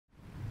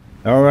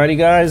Alrighty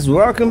guys,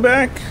 welcome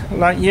back.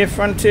 Lightyear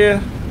Frontier.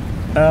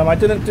 I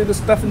didn't do the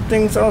stuff and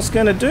things I was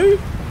going to do,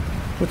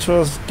 which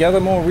was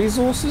gather more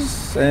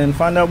resources and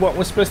find out what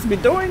we're supposed to be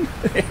doing.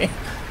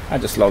 I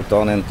just logged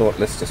on and thought,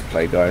 let's just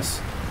play,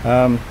 guys.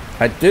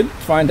 I did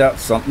find out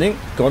something.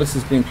 Goddess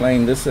has been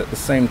playing this at the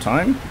same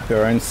time,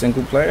 her own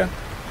single player.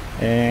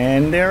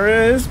 And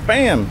there is,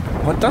 bam!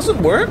 What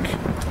doesn't work?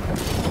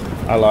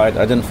 I lied,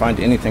 I didn't find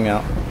anything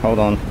out. Hold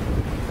on.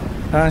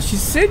 She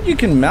said you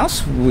can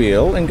mouse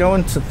wheel and go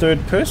into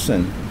third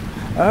person.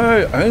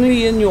 Oh,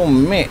 only in your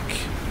mech.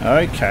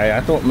 Okay, I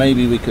thought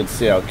maybe we could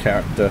see our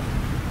character.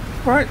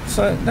 Right,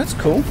 so that's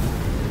cool.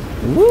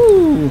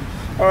 Woo!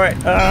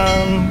 Alright,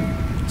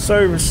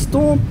 so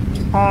restore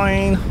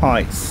Pine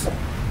Heights.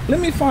 Let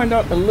me find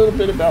out a little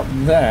bit about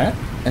that,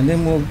 and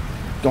then we'll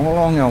go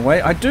along our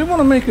way. I do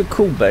want to make a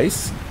cool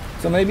base,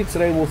 so maybe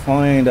today we'll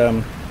find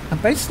a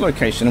base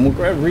location and we'll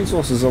grab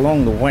resources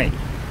along the way.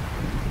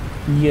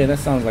 Yeah, that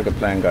sounds like a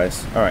plan,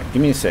 guys. Alright,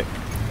 give me a sec.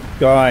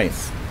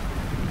 Guys,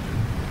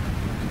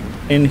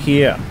 in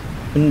here,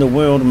 in the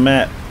world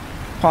map,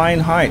 Pine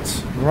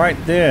Heights, right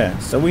there.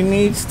 So we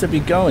need to be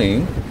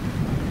going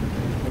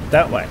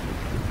that way,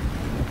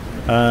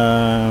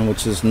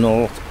 which is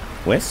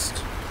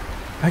northwest.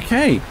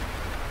 Okay,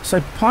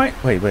 so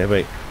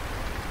wait.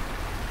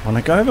 When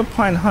I go over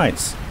Pine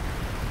Heights,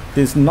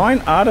 there's 9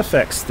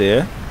 artifacts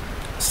there,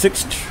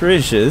 6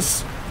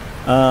 treasures,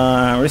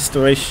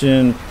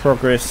 restoration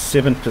progress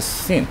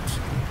 7%.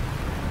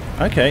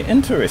 Okay,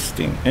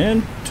 interesting.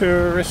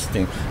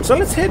 So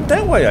let's head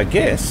that way, I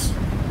guess.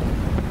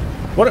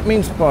 What it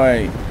means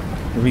by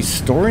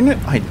restoring it,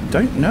 I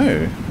don't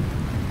know.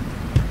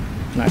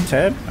 Can I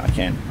tab? I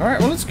can. Alright,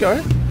 well, let's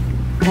go.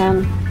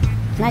 Can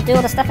I do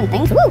all the stuff and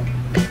things? Woo!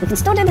 We can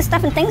still do the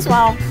stuff and things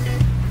while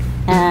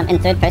in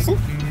third person.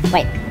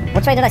 Wait,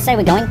 which way did I say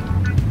we're going?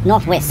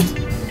 Northwest.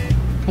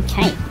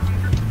 Okay.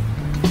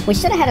 We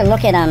should have had a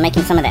look at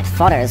making some of that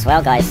fodder as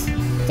well, guys,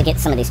 to get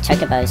some of these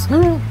chocobos.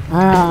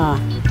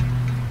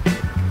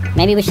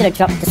 Maybe we should have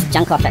dropped this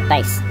junk off at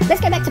base.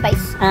 Let's go back to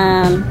base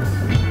and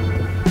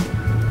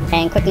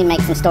quickly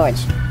make some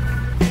storage.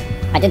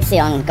 I did see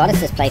on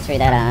Goddess's playthrough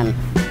that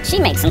she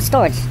made some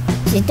storage.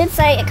 She did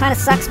say it kind of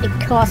sucks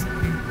because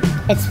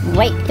it's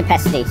weight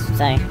capacity, so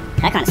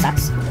that kind of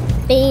sucks.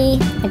 Be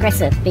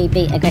aggressive. Be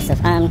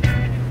aggressive.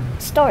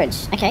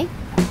 Storage. Okay.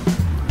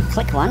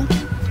 Click one.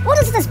 What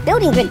is this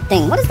building grid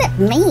thing? What does that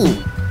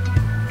mean?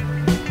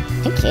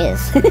 Who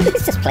cares?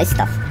 Let's just place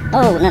stuff.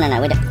 Oh, no,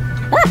 we don't.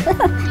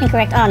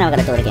 Incorrect. Oh, no, I've got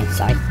to do it again.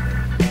 Sorry.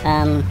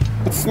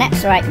 It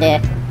snaps right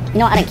there. You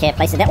know what? I don't care.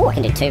 Place it there. Oh, I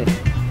can do 2.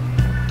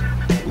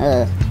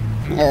 Oh,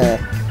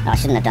 I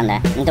shouldn't have done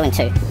that. I'm doing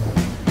 2.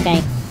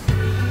 Okay.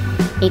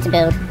 E to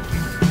build.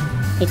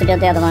 E to build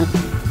the other one.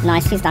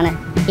 Nice, he's done it.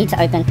 E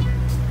to open.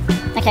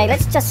 Okay,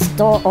 let's just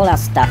store all our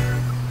stuff.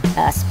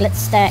 Split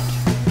stack.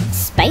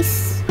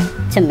 Space.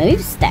 To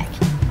move stack.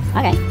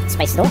 Okay,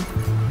 space it all.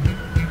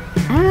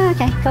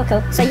 Okay,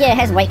 cool. So yeah, it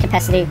has weight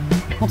capacity,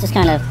 which is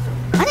kind of,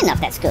 I don't know if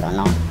that's good or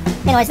not.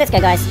 Anyways, let's go,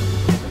 guys.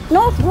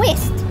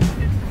 Northwest.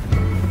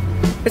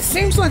 It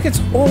seems like it's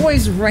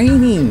always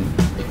raining.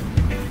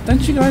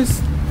 Don't you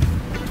guys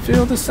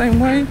feel the same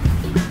way?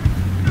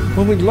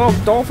 When we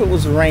logged off, it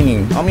was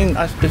raining. I mean,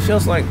 it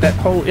feels like that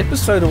whole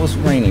episode it was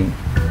raining.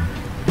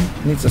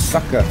 It needs a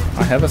sucker.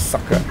 I have a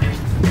sucker.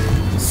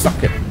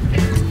 Suck it.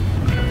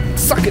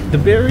 Suck it, the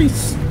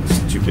berries.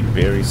 Stupid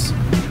berries.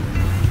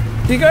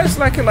 Do you guys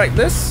like it like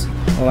this?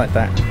 Or like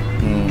that?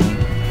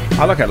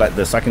 I like it like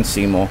this. I can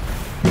see more.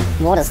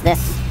 What is this?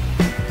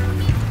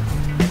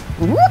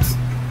 What?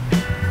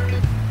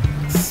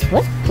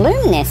 Swift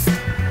bloom nest.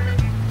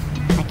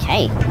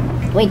 Okay.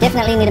 We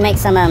definitely need to make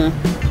some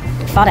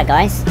fodder,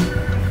 guys.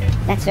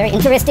 That's very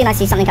interesting. I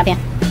see something up here.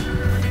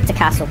 It's a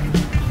castle.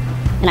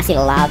 And I see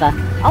lava.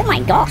 Oh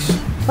my gosh.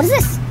 What is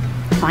this?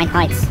 Pine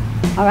Heights.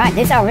 Alright,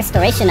 this is our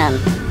restoration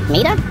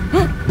meter.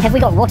 Have we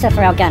got water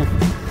for our gun?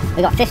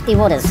 We got 50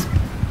 waters.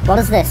 What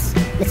is this?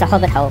 It's a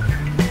hobbit hole.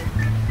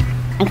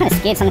 I'm kind of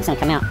scared something's gonna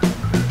come out.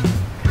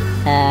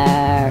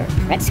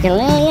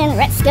 Ratscallion.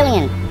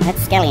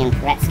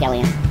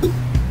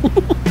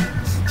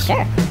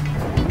 Sure.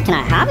 Can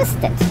I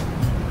harvest it?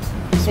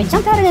 Should we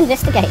jump out and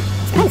investigate?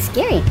 It's kind of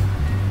scary.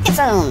 It's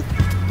Can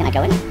I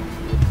go in?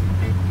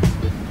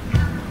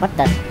 What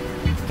the?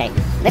 Okay,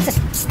 let's just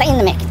stay in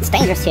the mech. It's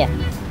dangerous here.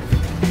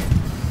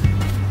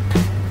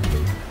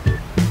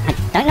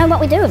 Don't know what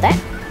we do with that.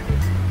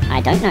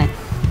 I don't know.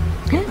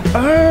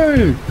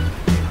 Oh!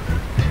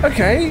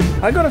 Okay,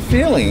 I got a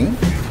feeling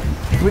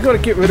we got to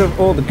get rid of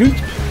all the goop.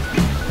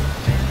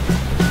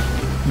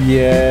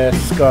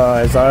 Yes,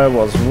 guys, I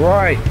was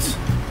right.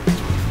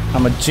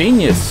 I'm a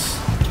genius.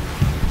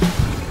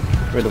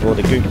 Get rid of all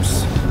the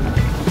goops.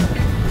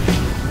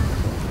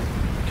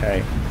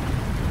 Okay.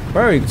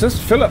 Bro, just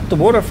fill up the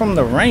water from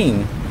the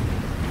rain.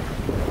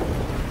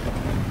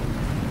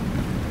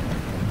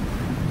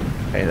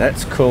 Hey,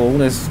 that's cool.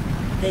 There's...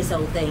 This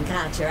old thing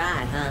caught your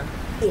eye, huh?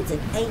 It's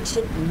an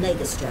ancient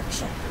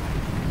megastructure.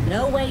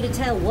 No way to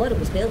tell what it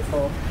was built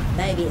for.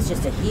 Maybe it's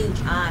just a huge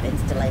art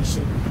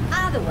installation.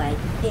 I Either way,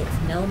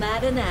 it's no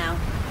matter now.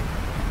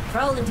 For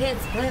all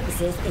intents and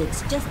purposes,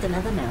 it's just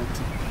another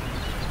mountain.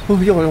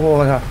 Oh,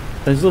 yeah.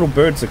 Those little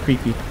birds are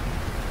creepy.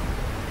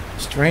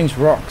 Strange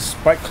rocks,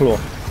 spike claw.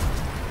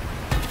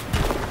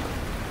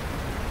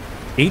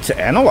 E to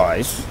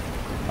analyze?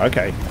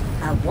 Okay.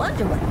 I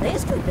wonder what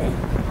this could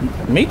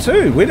be. Me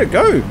too. Where'd it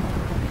go?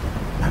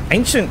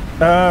 Ancient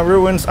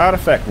ruins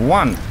artifact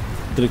 1.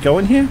 Did it go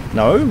in here?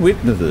 No.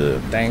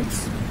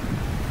 Thanks.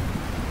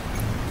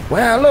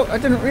 Wow, look, I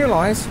didn't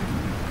realize.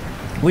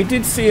 We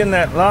did see in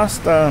that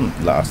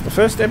the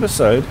first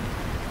episode,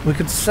 we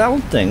could sell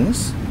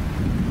things.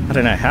 I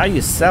don't know how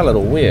you sell it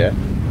or where,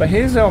 but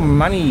here's our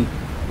money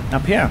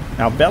up here,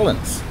 our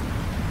balance.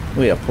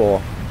 We are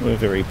poor. We're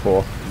very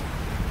poor.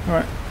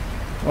 Alright.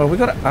 Well, we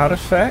got an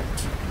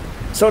artifact.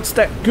 So it's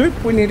that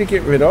goop we need to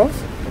get rid of.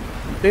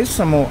 There's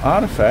some more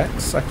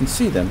artifacts. I can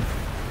see them.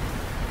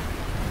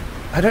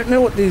 I don't know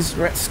what these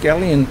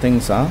rapscallion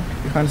things are.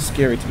 They're kind of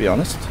scary, to be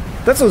honest.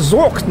 That's a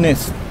Zork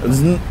nest.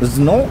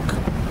 Znork?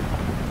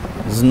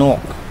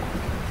 Znork.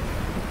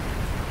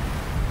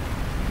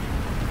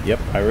 Yep,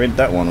 I read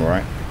that one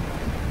right.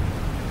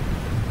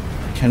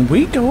 Can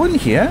we go in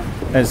here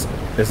as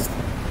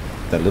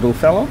the little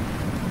fella?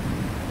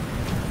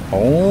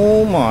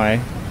 Oh my.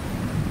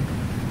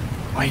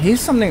 I hear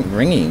something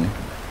ringing.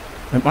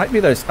 It might be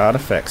those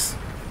artifacts.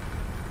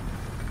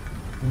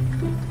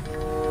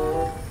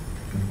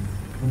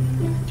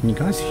 Can you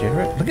guys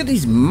hear it? Look at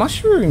these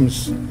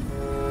mushrooms.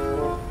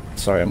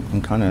 Sorry,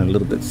 I'm kind of a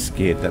little bit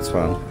scared. That's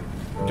why I'm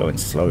going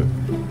slow.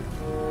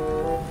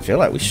 I feel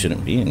like we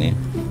shouldn't be in here.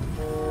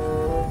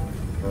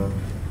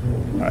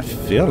 I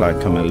feel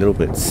like I'm a little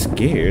bit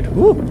scared.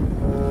 Woo.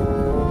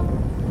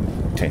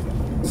 Okay,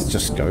 let's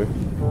just go.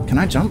 Can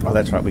I jump? Oh,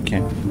 that's right, we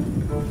can.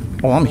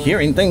 Oh, I'm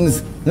hearing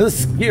things. This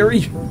is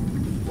scary.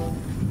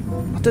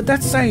 What did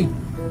that say?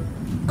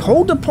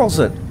 Coal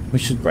deposit. We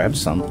should grab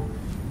some.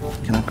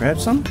 Can I grab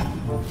some?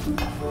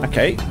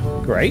 Okay,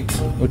 great.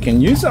 We can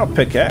use our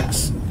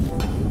pickaxe.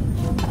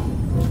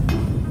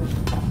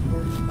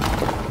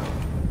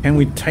 Can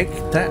we take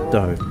that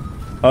though?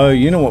 Oh,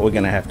 you know what we're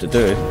gonna have to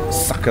do?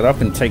 Suck it up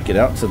and take it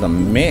out to the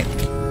mech.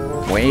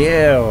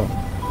 Wow.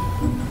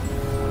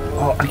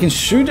 Oh, I can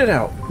shoot it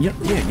out. Yeah,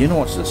 you know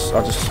what's this?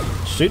 I'll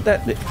just shoot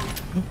that.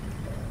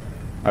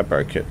 I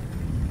broke it.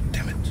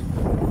 Damn it.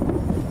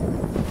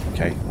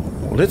 Okay,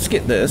 well, let's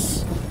get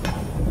this.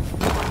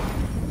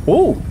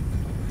 Oh,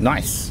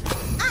 nice.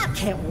 I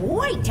can't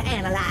wait to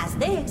analyze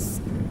this.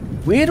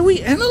 Where do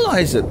we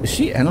analyze it? Is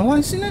she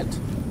analyzing it?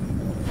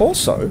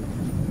 Also,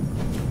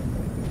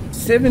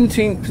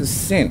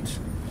 17%.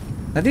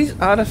 Are these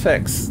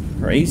artifacts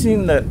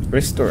raising that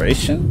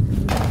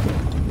restoration?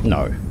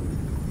 No.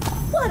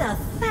 What a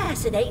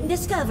fascinating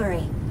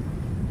discovery.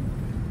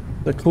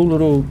 The cool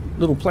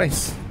little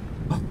place.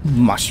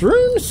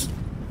 Mushrooms?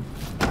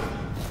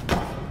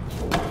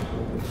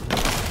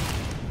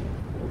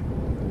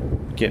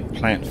 Get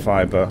plant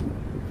fiber.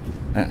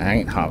 I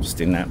ain't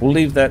harvesting that. We'll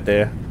leave that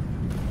there.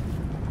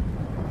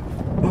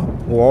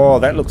 Whoa,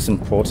 that looks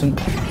important.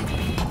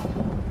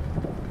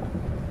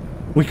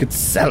 We could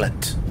sell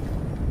it.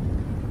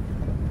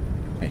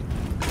 Hey,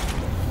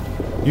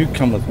 you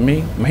come with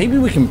me. Maybe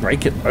we can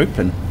break it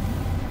open.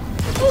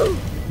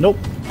 Nope.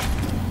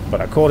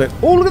 But I caught it.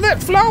 Oh, look at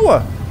that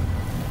flower.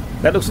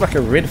 That looks like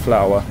a red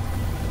flower.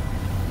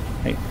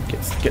 Hey,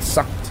 get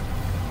sucked.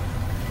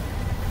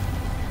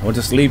 We'll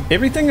just leave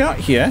everything out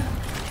here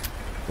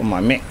for my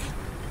mech.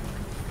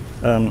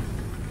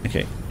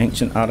 Okay,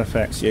 ancient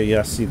artifacts. Yeah,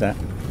 I see that.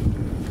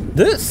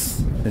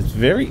 This is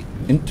very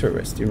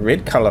interesting.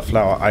 Red color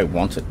flower. I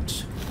want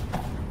it.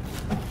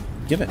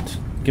 Give it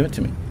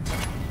to me.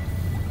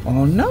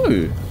 Oh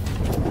no.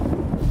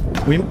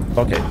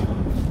 Okay.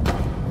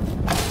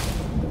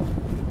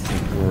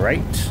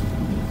 Great.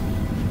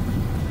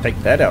 Take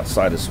that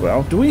outside as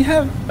well. Do we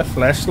have a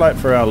flashlight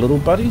for our little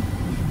buddy?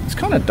 It's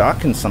kind of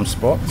dark in some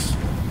spots.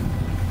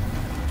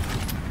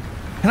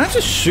 Can I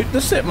just shoot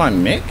this at my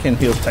mech and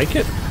he'll take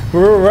it?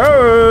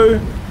 Whoa!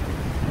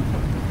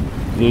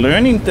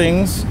 Learning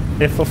things.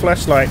 F for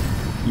flashlight.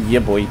 Yeah,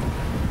 boy.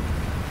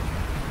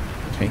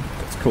 Okay,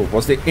 that's cool.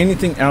 Was there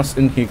anything else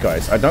in here,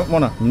 guys? I don't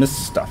want to miss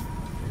stuff.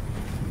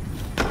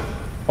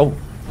 Oh.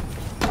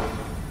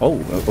 Oh,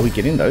 are we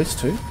getting those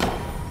too?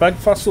 Bug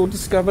fossil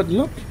discovered.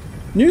 Look.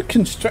 New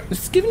construct.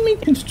 It's giving me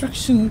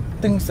construction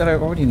things that I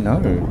already know.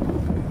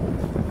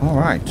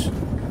 Alright.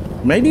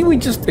 Maybe we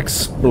just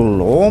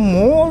explore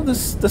more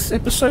this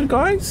episode,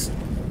 guys?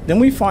 Then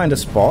we find a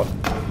spot.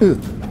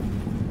 Ugh.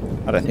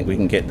 I don't think we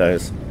can get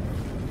those.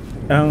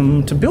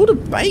 To build a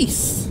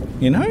base.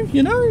 You know?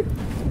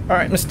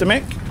 Alright, Mr.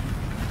 Mech.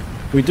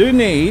 We do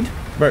need...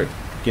 Bro,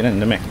 get in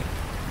the mech.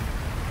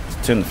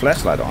 Let's turn the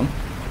flashlight on.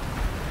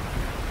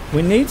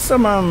 We need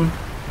some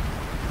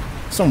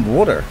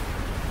water.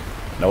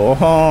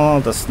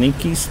 Oh, the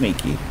sneaky.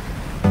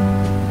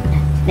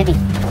 Nippy.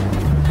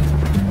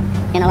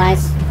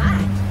 Analyze.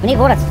 We need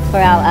water for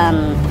our,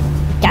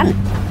 gun.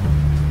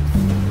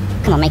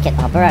 Come on, make it.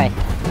 Oh, bro.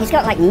 He's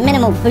got, like,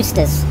 minimal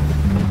boosters.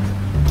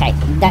 Okay,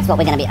 that's what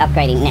we're going to be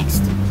upgrading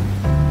next.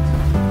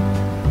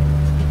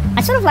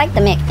 I sort of like the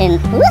mech in...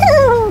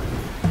 Woohoo!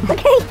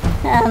 Okay,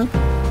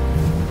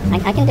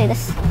 I can do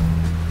this.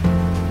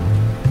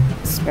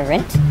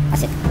 Sprint? I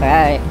said,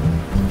 bro.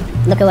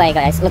 Look away,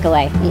 guys, look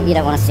away. You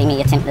don't want to see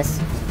me attempt this.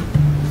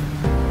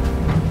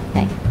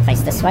 Okay, face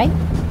this way.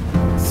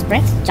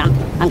 Sprint, jump.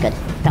 I'm good.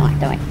 Don't worry,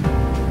 don't worry.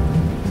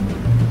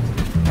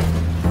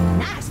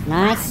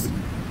 Nice.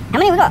 How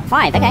many we got?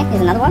 5. Okay,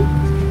 here's another one.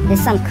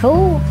 There's some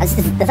cool... Are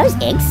those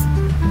eggs?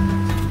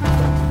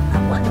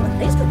 I wonder what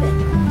these could be.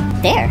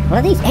 There, what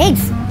are these?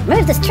 Eggs!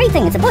 Move this tree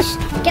thing, it's a bush.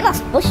 Get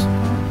lost, bush.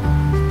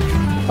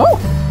 Oh!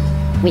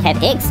 We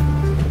have eggs.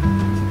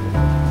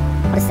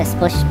 What is this?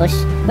 Bush, bush.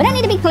 We don't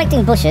need to be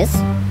collecting bushes,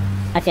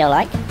 I feel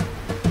like.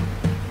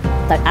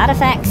 So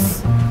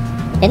artifacts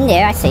in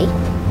there, I see.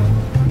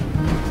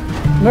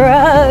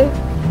 Bro!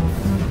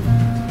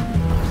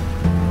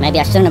 Maybe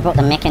I shouldn't have brought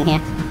the mech in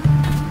here.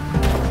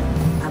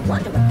 I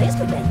wonder what this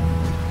could be.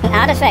 An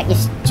artifact, you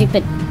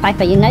stupid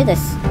Piper, you know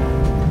this.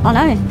 Oh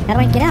no, how do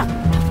I get out?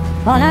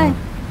 Oh no,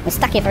 we're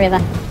stuck here forever.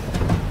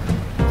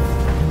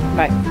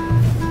 Right.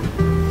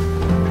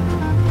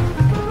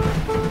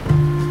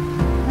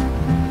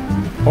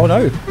 Oh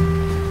no,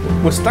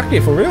 we're stuck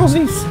here for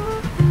realsies.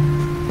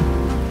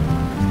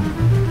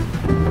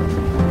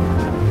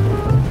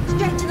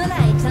 Stretching the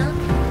legs, huh?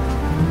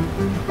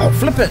 Oh,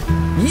 flip it.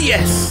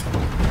 Yes.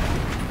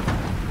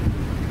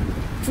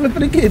 Flip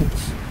it again.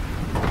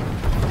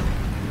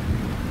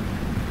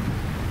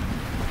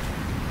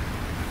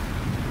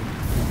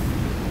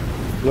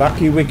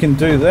 Lucky we can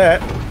do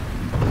that.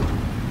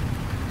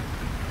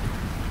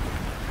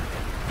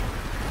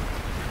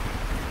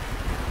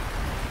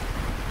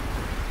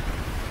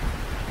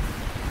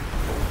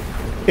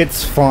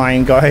 It's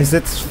fine, guys,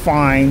 it's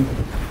fine.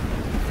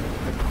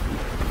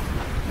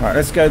 Alright,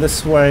 let's go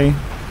this way.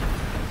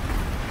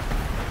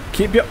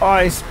 Keep your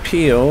eyes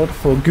peeled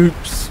for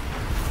goops.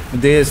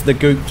 There's the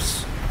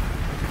goops.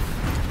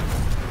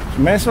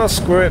 May as well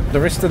squirt the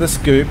rest of this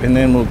goop and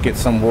then we'll get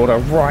some water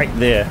right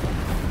there.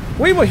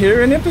 We were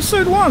here in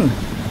episode 1.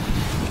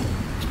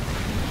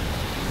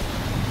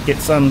 Get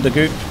some of the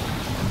goop.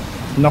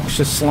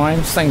 Noxious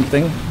slime, same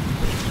thing.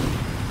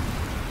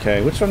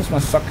 Okay, which one's my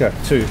sucker?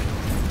 2.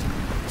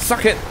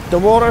 Suck it, the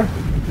water.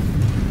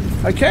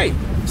 Okay,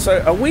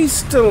 so are we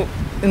still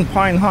in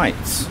Pine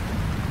Heights?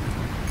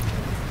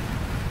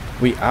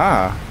 We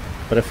are,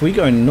 but if we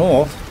go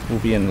north, we'll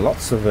be in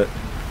lots of it.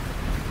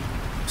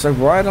 So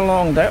right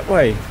along that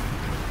way.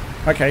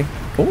 Okay.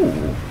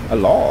 Ooh, a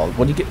log.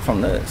 What do you get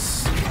from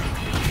this?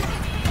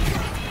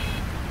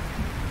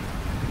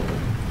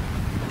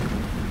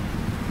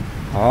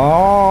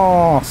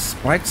 Oh,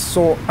 spike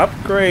saw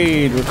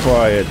upgrade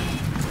required.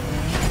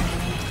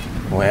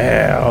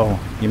 Wow,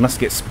 you must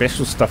get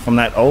special stuff from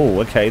that.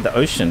 Oh, okay, the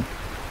ocean.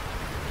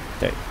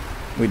 Okay,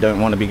 we don't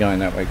want to be going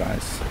that way,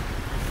 guys.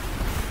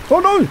 Oh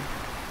no!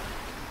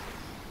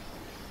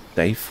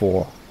 Day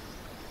 4.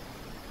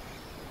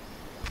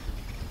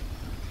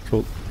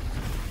 Cool.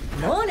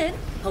 Morning.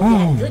 Hope you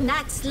had a good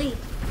night's sleep.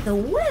 The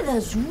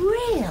weather's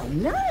real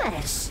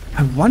nice.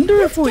 I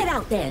wonder if we... Get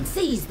out there and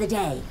seize the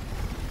day.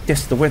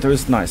 Yes, the weather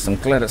is nice. I'm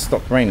glad it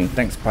stopped raining.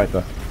 Thanks,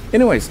 Piper.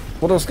 Anyways,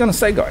 what I was going to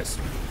say, guys.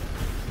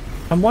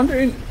 I'm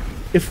wondering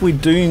if we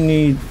do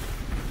need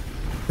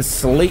to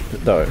sleep,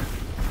 though.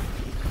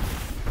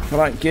 Will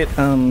I get,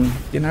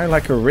 you know,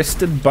 like a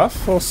rested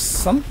buff or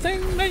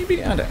something,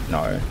 maybe? I don't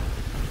know.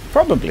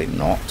 Probably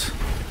not.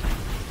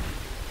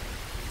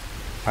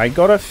 I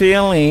got a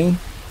feeling.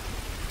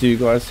 Do you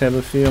guys have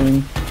a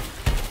feeling?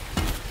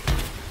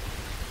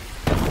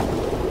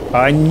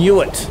 I knew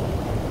it.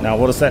 Now,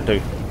 what does that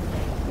do?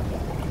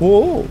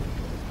 Whoa.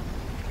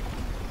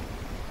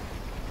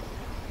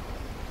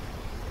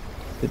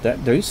 Did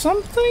that do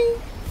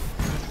something?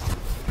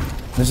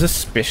 Is this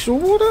special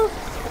water?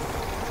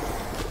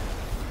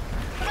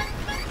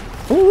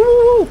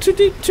 Ooh, too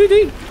deep, too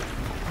deep.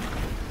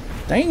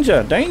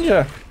 Danger,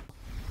 danger.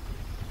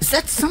 Is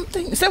that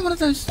something? Is that one of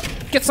those?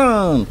 Get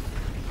some.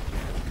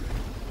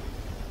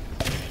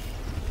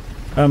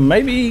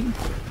 Maybe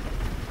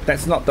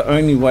that's not the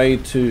only way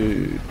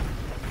to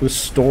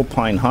restore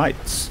Pine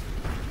Heights.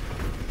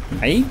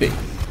 Maybe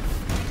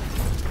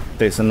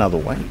there's another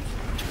way.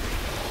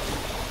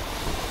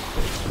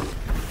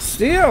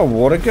 See our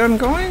water gun,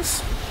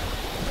 guys?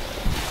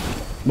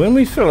 When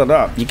we fill it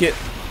up, you get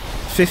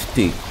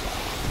 50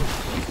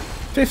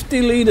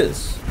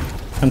 liters.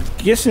 I'm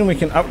guessing we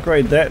can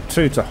upgrade that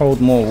too to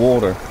hold more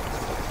water.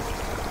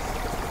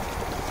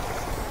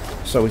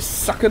 So we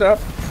suck it up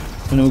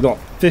and then we've got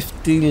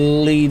 50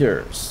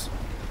 liters.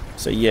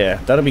 So yeah,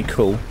 that'll be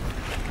cool.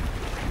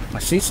 I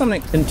see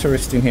something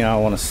interesting here I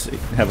want to see,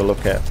 have a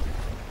look at.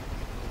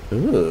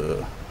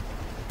 Ooh.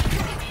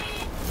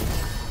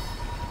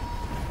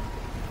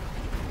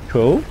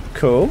 Cool,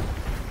 cool.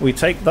 We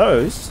take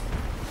those.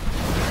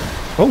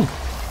 Oh.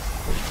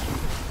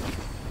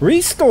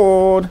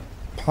 Restored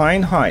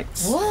Pine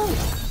Heights. Whoa,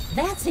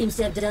 that seems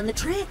to have done the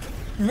trick.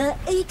 The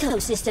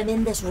ecosystem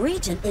in this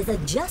region is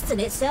adjusting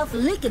itself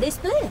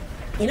lickety-split.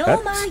 In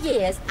all my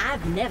years,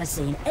 I've never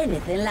seen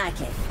anything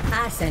like it.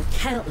 I sent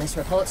countless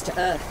reports to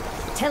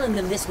Earth, telling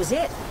them this was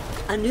it.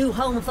 A new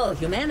home for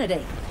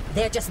humanity.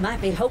 There just might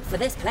be hope for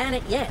this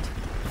planet yet.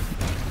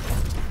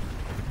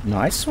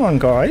 Nice one,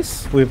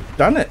 guys. We've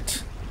done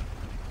it.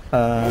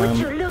 Would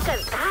you look at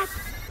that?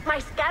 My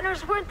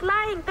scanners weren't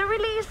lying. There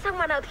really is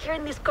someone out here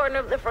in this corner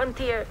of the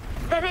frontier.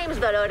 The name's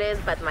Dolores,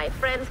 but my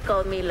friends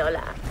call me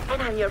Lola.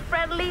 And I'm your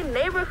friendly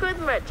neighborhood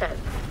merchant.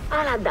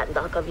 I'll add that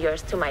dock of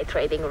yours to my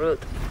trading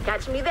route.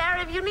 Catch me there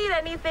if you need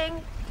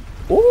anything.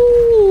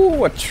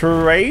 Ooh, a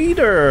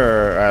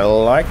trader. I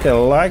like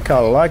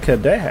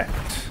that.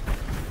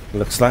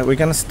 Looks like we're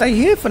gonna stay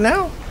here for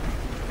now.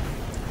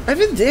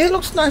 Over there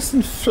looks nice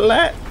and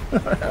flat.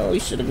 We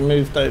should have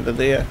moved over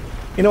there.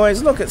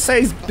 Anyways, look, it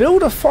says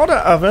build a fodder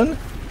oven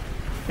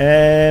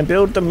and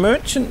build the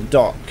merchant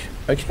dock.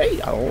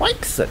 Okay, I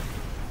likes it.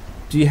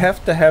 Do you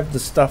have to have the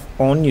stuff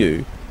on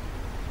you?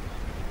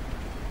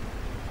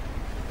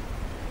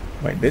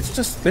 Wait, let's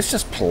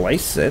just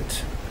place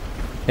it.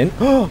 And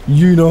oh,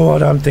 you know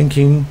what I'm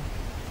thinking.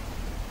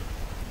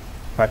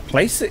 If I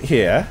place it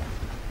here,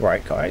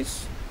 right,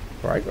 guys,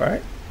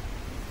 right,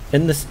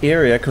 in this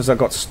area, because I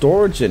got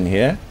storage in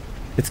here,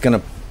 it's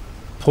gonna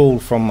pull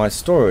from my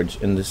storage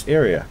in this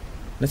area.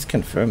 Let's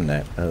confirm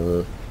that.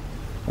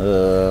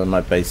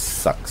 My base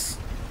sucks.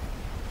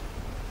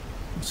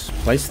 Let's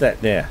place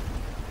that there.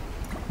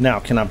 Now,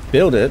 can I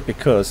build it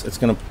because it's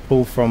gonna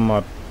pull from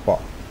my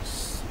box?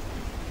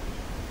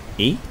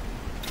 E.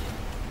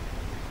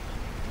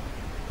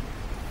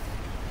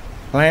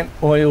 Plant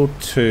oil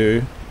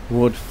 2,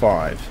 wood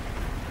 5.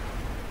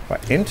 If I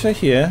enter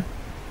here,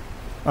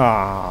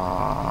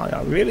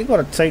 I really got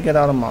to take it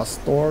out of my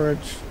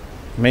storage.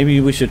 Maybe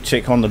we should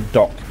check on the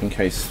dock in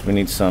case we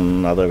need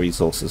some other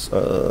resources.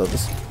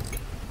 This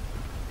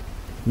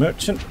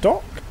merchant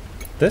dock,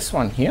 this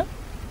one here.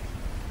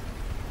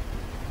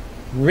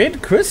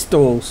 Red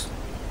crystals.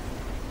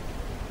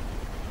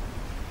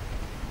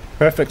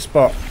 Perfect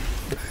spot.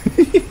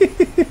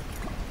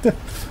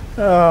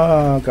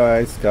 Oh,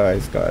 guys,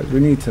 we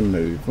need to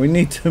move. We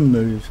need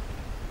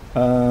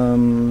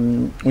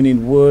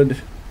wood.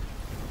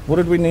 What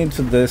did we need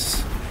for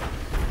this?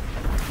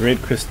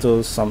 Red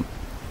crystals, some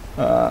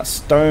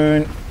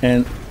stone,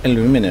 and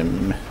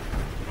aluminum.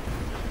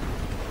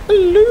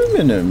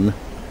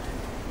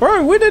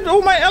 Bro, where did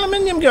all my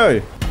aluminium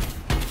go?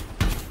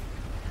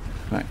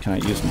 Right, can I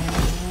use them?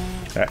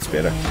 That's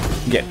better.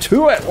 Get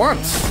 2 at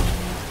once.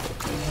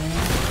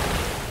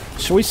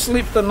 Shall we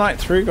sleep the night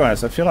through,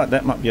 guys? I feel like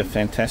that might be a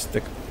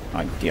fantastic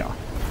idea.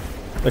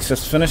 Let's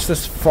just finish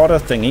this fodder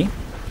thingy.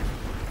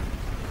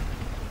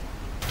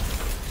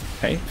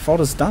 Okay,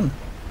 fodder's done.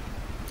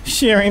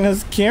 Sharing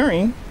is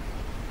caring.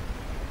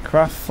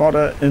 Craft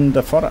fodder in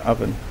the fodder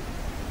oven.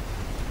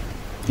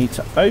 Need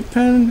to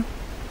open.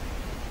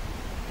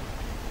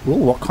 Ooh,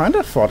 what kind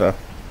of fodder?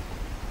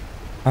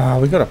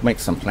 We gotta make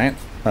some plant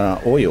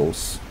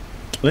oils.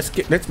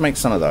 Let's make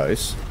some of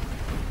those.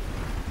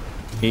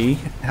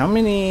 How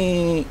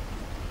many?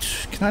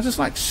 Can I just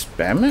like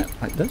spam it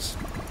like this?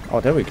 Oh,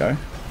 there we go.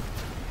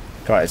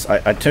 Guys,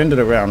 I turned it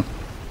around.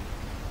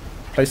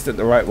 Placed it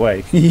the right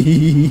way.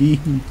 You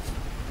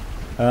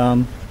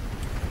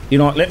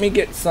know what? Let me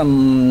get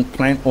some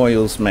plant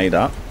oils made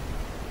up.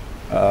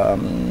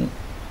 And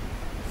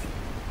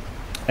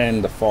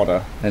the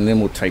fodder. And then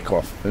we'll take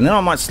off. And then I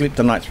might sleep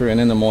the night through. And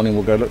in the morning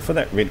we'll go look for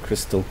that red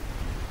crystal.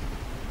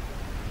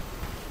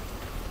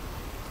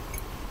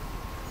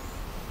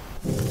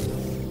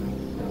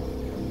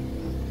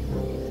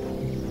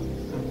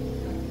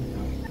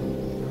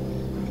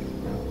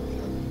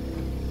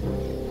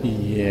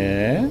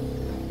 Yeah.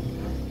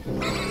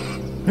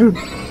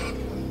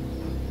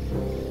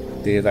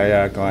 There they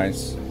are,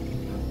 guys.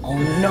 Oh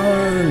no!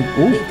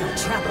 We've got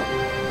trouble.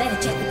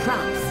 Better check the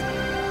crops.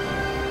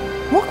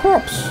 What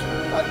crops?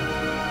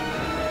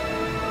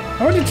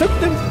 I already took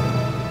them.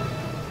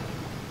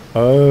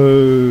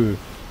 Oh.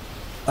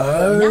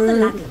 Nothing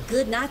like a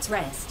good night's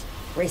rest.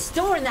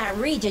 Restoring that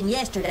region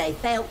yesterday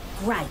felt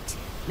great.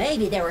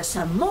 Maybe there was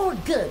some more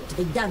good to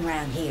be done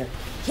around here.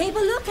 Keep a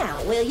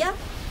lookout, will ya?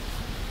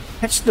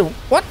 That's the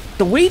what?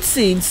 The weed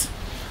seeds?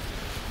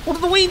 What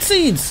are the weed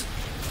seeds?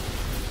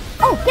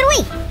 Oh, get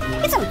away!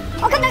 Get some!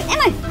 Oh god, no,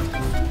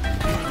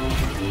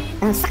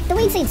 ammo! Suck the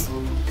weed seeds!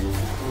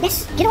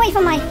 Yes, get away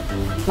from my...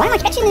 Why am I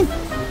catching them?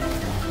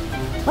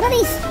 What are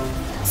these?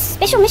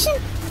 Special mission?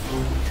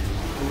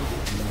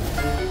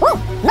 Whoa!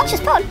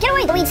 Noxious pod! Get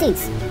away, the weed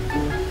seeds!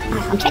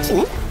 I'm catching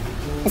them.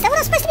 Is that what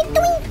I'm supposed to be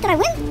doing? Did I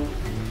win?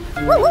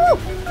 Whoa, whoa,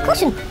 whoa!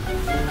 Caution!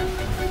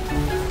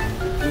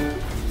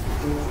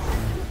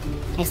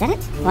 Is that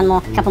it? One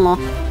more, couple more.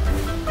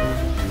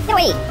 Get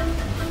away!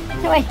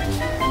 Get away!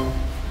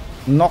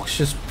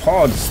 Noxious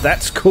pods,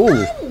 that's cool.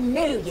 I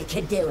knew you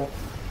could do it.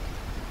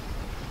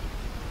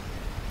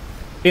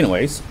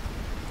 Anyways,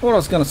 what I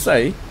was going to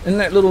say, in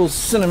that little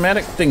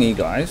cinematic thingy,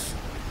 guys,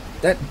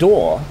 that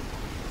door,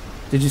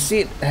 did you see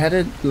it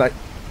had like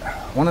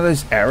one of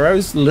those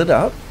arrows lit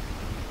up?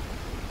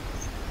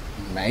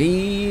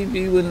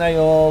 maybe when they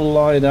all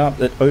light up,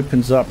 it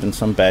opens up and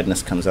some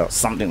badness comes out.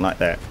 Something like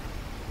that.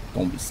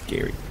 Don't be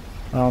scary.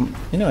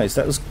 Anyways,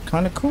 that was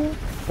kind of cool.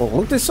 Oh,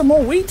 look, there's some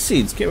more weed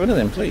seeds. Get rid of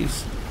them,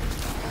 please.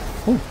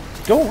 Oh,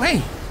 go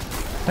away.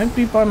 Don't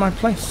be by my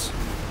place.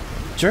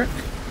 Jerk.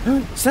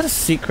 Is that a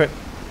secret?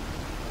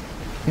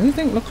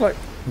 Anything look like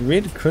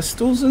red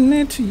crystals in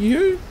there to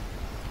you?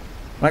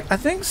 Like, I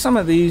think some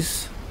of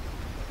these...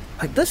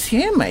 Like this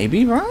here,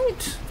 maybe,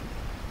 right?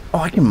 Oh,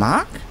 I can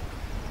mark?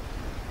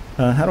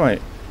 How do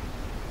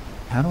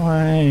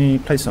I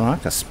place a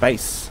marker?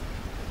 Space.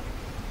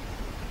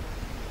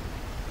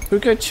 We'll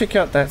go check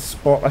out that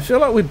spot. I feel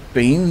like we've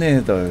been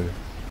there, though.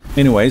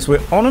 Anyways, we're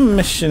on a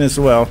mission as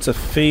well to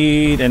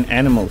feed an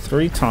animal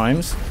 3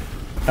 times.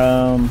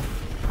 I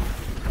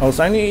was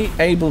only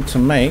able to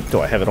make... Do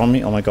I have it on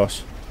me? Oh my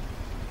gosh.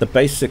 The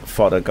basic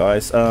fodder,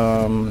 guys.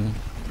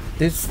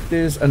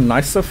 There's a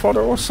nicer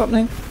fodder or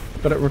something,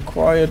 but it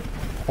required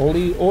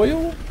poly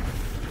oil.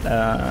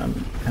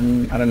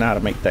 And I don't know how to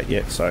make that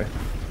yet, so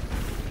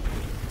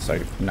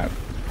no.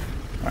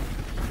 Right.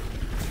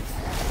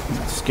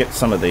 Let's get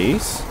some of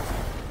these.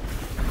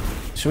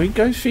 Should we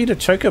go feed a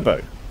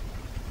chocobo?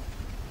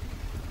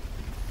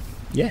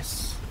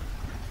 Yes.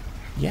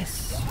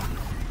 Yes.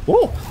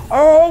 Oh!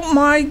 Oh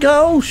my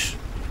gosh!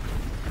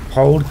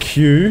 Hold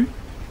Q.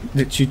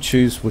 Let you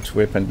choose which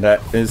weapon.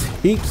 That is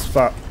heaps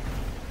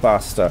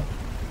faster.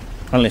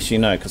 Unless you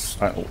know, because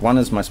 1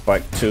 is my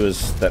spike, 2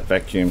 is that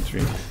vacuum,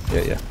 3.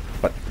 Yeah.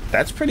 But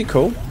that's pretty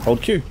cool.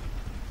 Hold Q.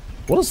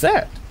 What is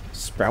that?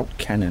 Sprout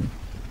cannon.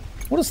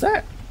 What is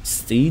that?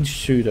 Siege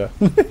shooter.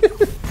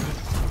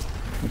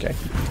 Okay.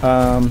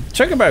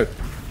 Chocobo.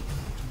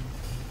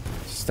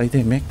 Stay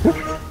there, mech.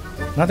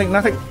 Nothing.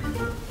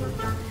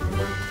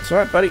 It's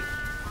alright, buddy.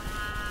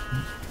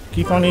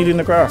 Keep on eating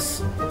the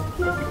grass.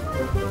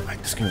 Right,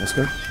 let's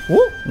go.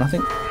 Whoa,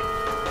 nothing.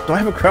 Do I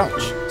have a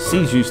crouch?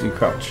 C's usually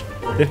crouch.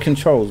 They're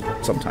controlled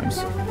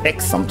sometimes.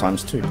 X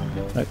sometimes too.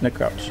 No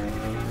crouch.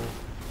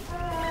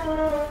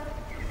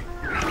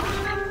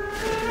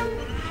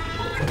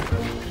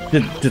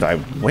 Did I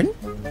win?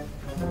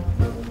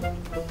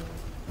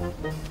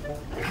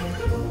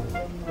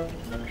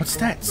 What's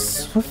that?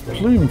 Swift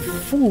plume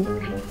full.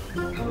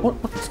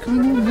 What's going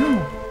on now?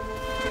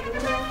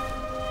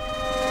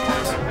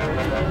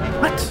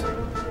 What?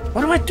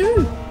 What do I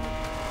do?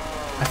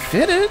 I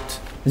fed it?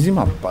 Is he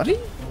my buddy?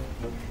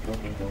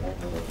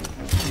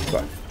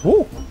 Right.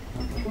 Whoa!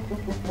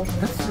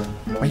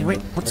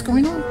 Wait, what's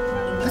going on?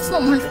 That's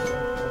not my...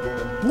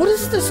 What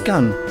is this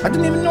gun? I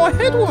didn't even know I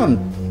had one!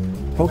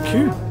 Hold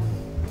Q.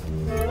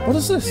 What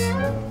is this?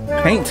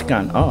 Paint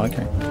gun. Oh,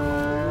 okay.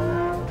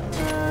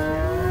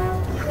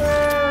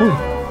 Ooh.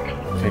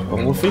 Okay,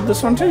 well, we'll feed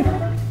this one too.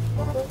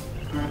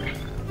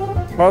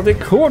 Oh, they're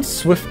called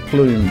swift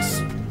plumes.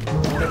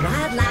 The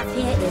wildlife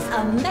here is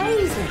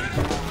amazing.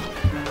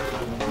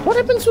 What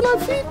happens when I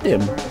feed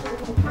them?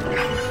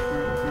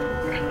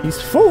 He's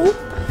full.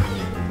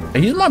 Are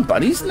you my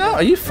buddies now?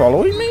 Are you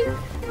following me?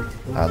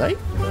 Are they?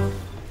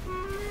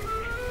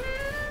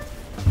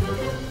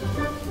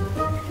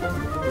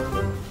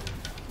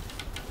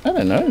 I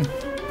don't know.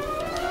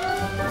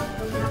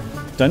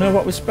 Don't know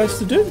what we're supposed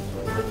to do.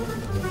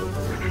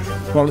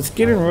 Well, it's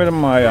getting rid of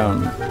my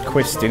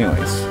quest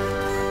anyways.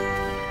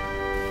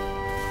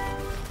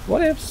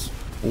 What ifs?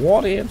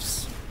 What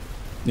ifs?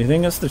 You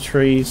think it's the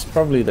trees?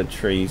 Probably the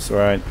trees,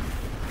 right?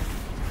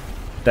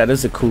 That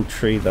is a cool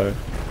tree though.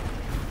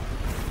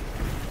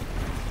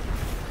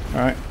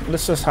 Alright,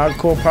 let's just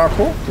hardcore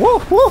parkour. Whoa!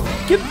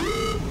 Get...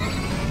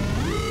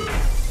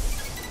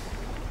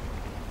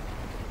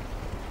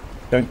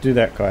 Don't do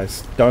that,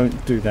 guys.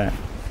 Don't do that.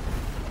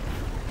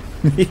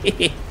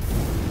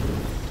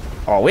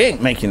 Oh, we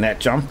ain't making that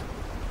jump.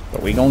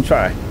 But we gonna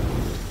try.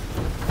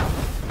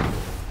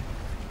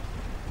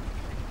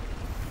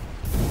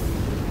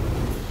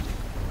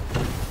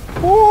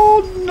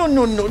 Oh, no.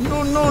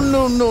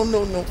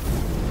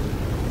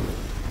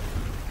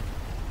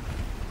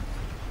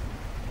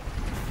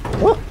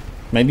 Oh,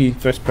 maybe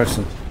first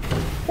person.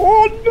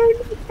 Oh, no.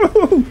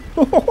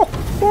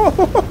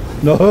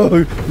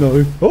 No.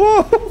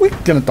 Oh, we're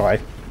gonna die.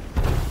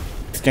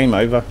 It's game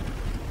over.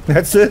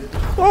 That's it.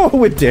 Oh,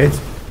 we're dead.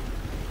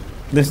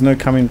 There's no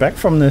coming back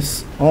from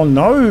this. Oh,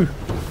 no.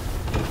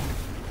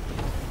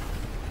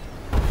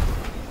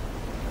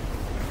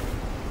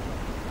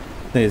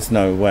 There's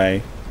no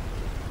way.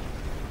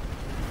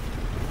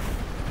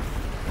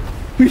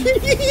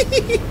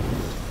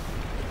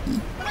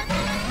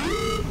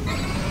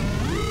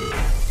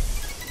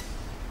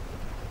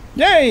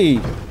 Yay!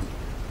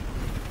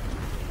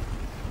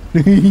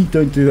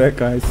 Don't do that,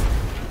 guys.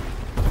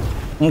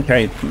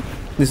 Okay,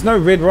 there's no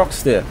red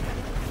rocks there.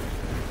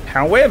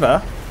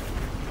 However,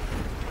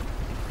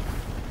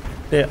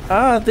 there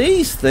are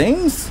these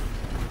things.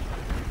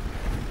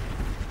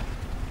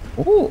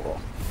 Ooh.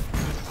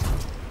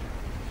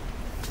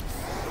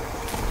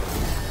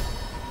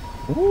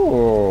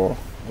 Ooh.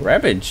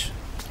 Rabbage.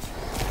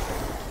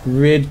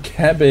 Red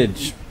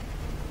cabbage.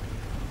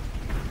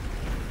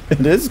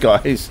 It is,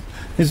 guys.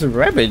 It's a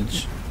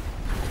rabbage.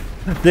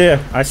 There,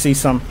 I see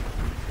some.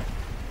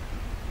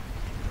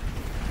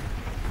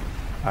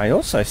 I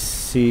also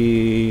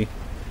see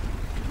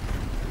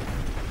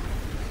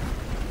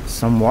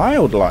some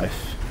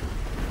wildlife.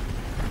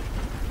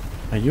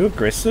 Are you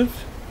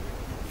aggressive?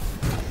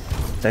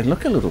 They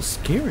look a little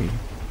scary.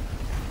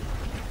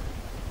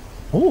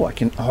 Oh, I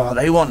can. Oh,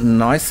 they want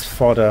nice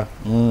fodder.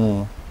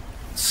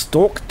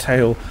 Stork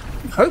tail.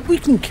 Hope we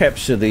can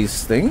capture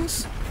these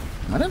things.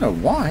 I don't know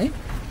why.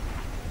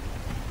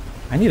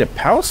 I need a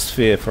power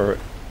sphere for it.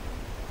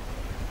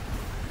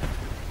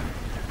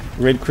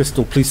 Red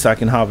crystal, please, so I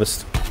can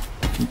harvest.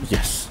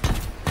 Yes.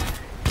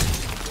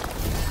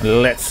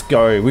 Let's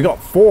go. We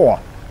got 4.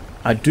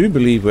 I do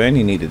believe we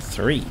only needed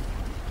 3.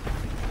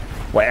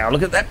 Wow,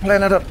 look at that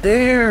planet up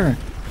there.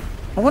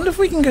 I wonder if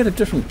we can go to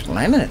different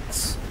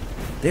planets.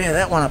 There,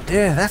 that one up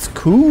there. That's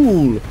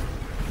cool.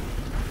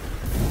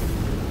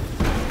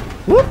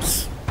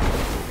 Whoops.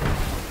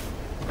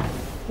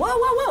 Whoa,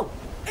 whoa, whoa!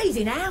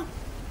 Easy now.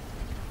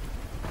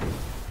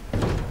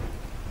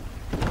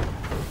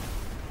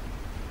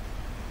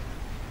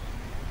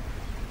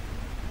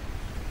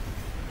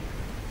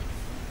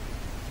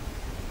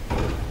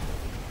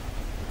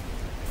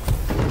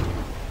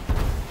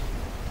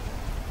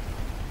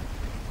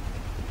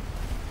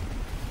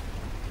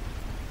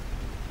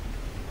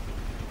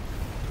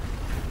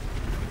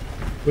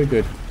 We're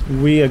good.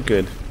 We are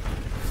good.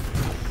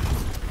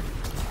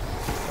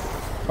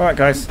 Alright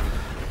guys,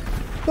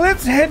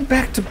 let's head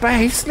back to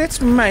base. Let's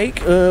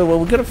make, well,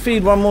 we've got to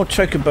feed one more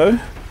chocobo.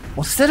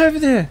 What's that over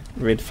there?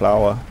 Red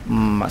flower.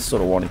 I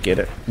sort of want to get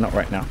it. Not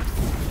right now.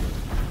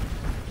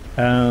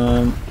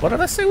 What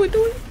did I say we're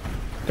doing?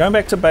 Going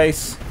back to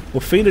base.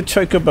 We'll feed a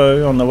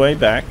chocobo on the way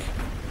back.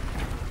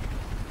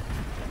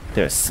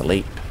 They're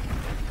asleep.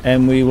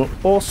 And we will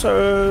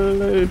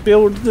also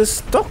build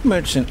this dock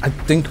merchant. I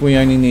think we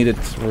only needed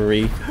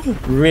 3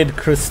 red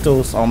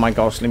crystals. Oh my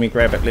gosh, let me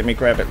grab it, let me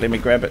grab it, let me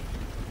grab it.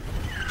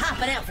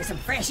 Hopping out for some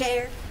fresh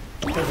air.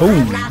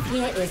 Boom. Life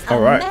here is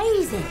Alright.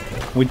 amazing.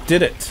 We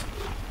did it.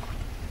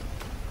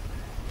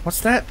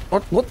 What's that?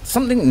 What?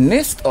 Something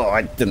nest? Oh,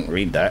 I didn't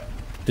read that.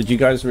 Did you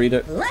guys read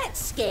it? Let's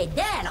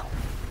skedaddle.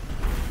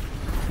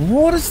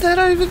 What is that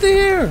over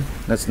there?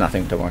 That's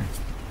nothing, don't worry.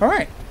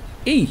 Alright.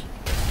 E.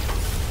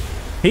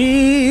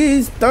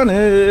 He's done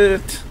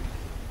it.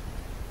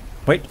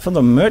 Wait for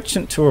the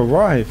merchant to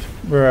arrive.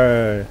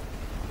 Bro.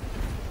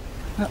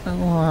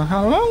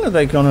 How long are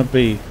they gonna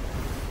be?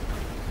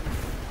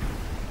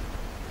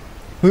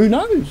 Who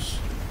knows?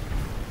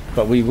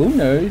 But we will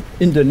know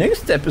in the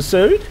next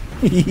episode.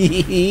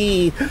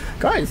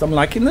 Guys, I'm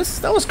liking this.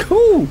 That was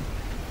cool.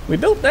 We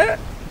built that.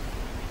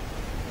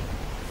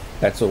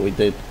 That's what we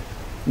did.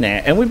 Nah,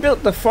 and we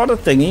built the fodder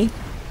thingy.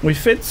 We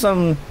fed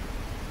some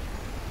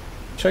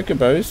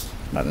chocobos.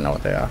 I don't know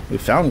what they are. We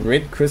found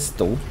red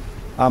crystal.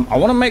 I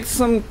want to make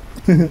some.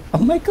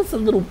 I'll make us a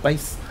little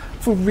base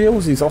for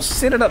realsies. I'll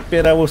set it up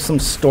better with some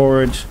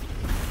storage.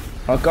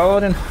 I'll go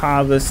out and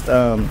harvest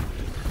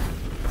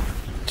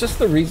just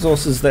the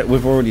resources that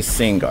we've already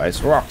seen,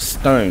 guys. Rock,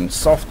 stone,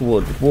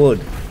 softwood, wood,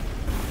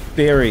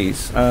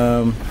 berries.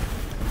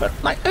 But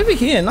like over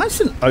here, nice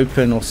and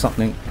open or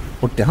something.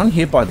 Or down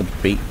here by the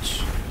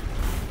beach.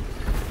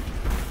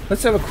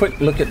 Let's have a quick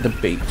look at the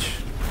beach.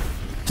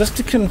 Just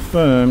to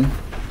confirm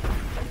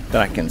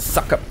that I can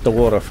suck up the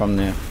water from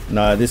there.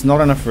 No, there's not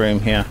enough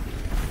room here.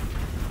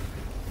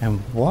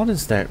 And what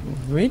is that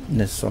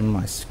redness on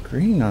my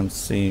screen I'm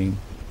seeing?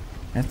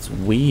 That's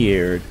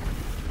weird.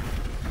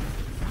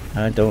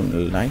 I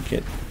don't like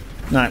it.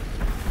 No,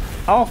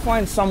 I'll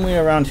find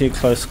somewhere around here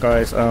close,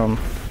 guys. And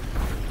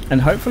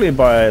hopefully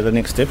by the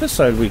next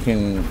episode we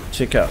can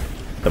check out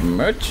the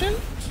merchant.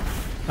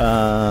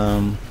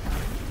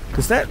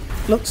 Because that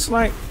looks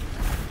like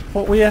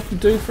what we have to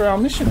do for our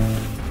mission.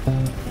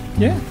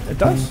 Yeah, it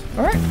does.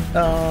 Alright,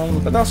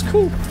 but that's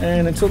cool.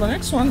 And until the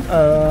next one,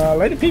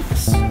 later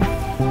peeps.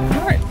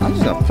 Alright, I'm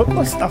just gonna put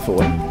my stuff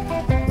away.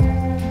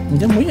 And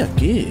then we are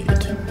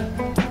good.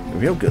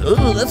 Real good.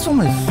 Oh, that's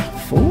almost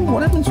full.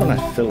 What happens when I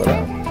fill it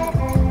up?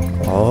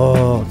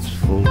 Oh, it's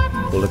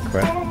full of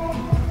crap.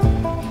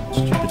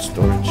 Stupid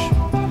storage.